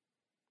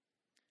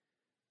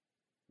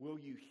 Will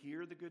you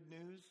hear the good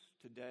news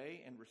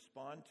today and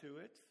respond to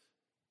it?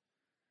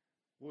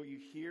 Will you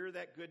hear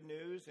that good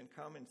news and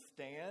come and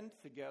stand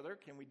together?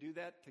 Can we do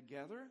that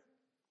together?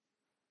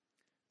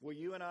 Will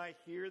you and I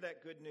hear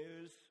that good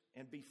news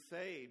and be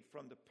saved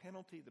from the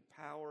penalty, the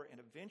power, and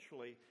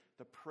eventually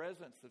the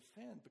presence of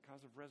sin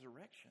because of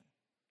resurrection?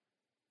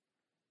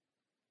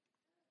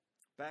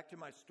 Back to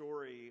my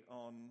story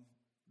on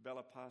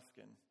Bela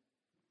Paskin.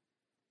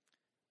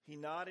 He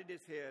nodded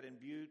his head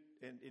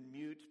in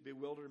mute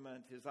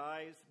bewilderment, his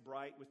eyes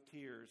bright with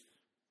tears.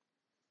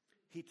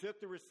 He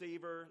took the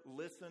receiver,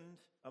 listened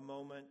a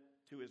moment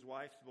to his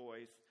wife's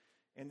voice,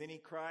 and then he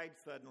cried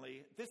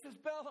suddenly, "This is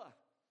Bela!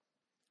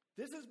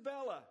 This is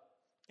Bela!"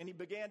 And he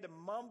began to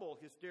mumble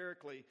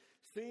hysterically,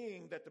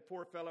 seeing that the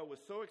poor fellow was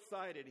so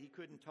excited he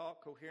couldn't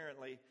talk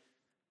coherently.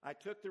 I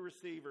took the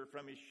receiver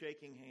from his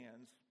shaking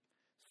hands.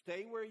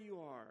 "Stay where you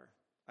are,"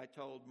 I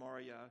told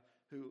Maria,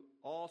 who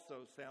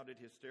also sounded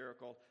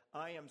hysterical.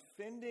 "I am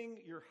sending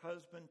your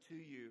husband to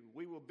you.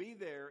 We will be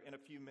there in a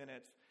few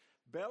minutes."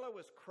 Bela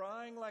was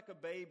crying like a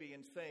baby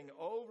and saying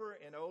over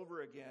and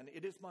over again,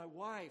 "It is my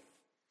wife.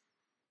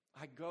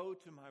 I go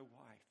to my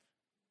wife."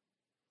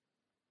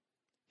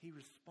 He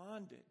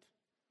responded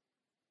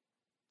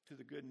to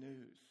the good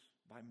news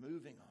by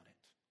moving on it.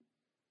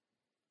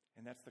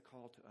 And that's the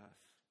call to us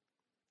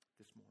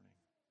this morning.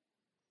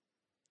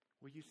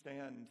 Will you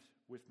stand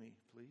with me,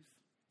 please?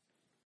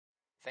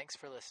 Thanks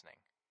for listening.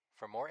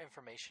 For more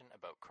information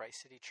about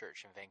Christ City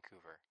Church in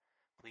Vancouver,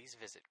 please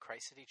visit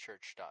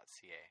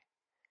christcitychurch.ca.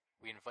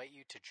 We invite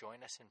you to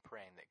join us in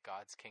praying that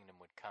God's kingdom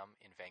would come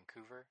in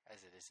Vancouver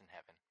as it is in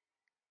heaven.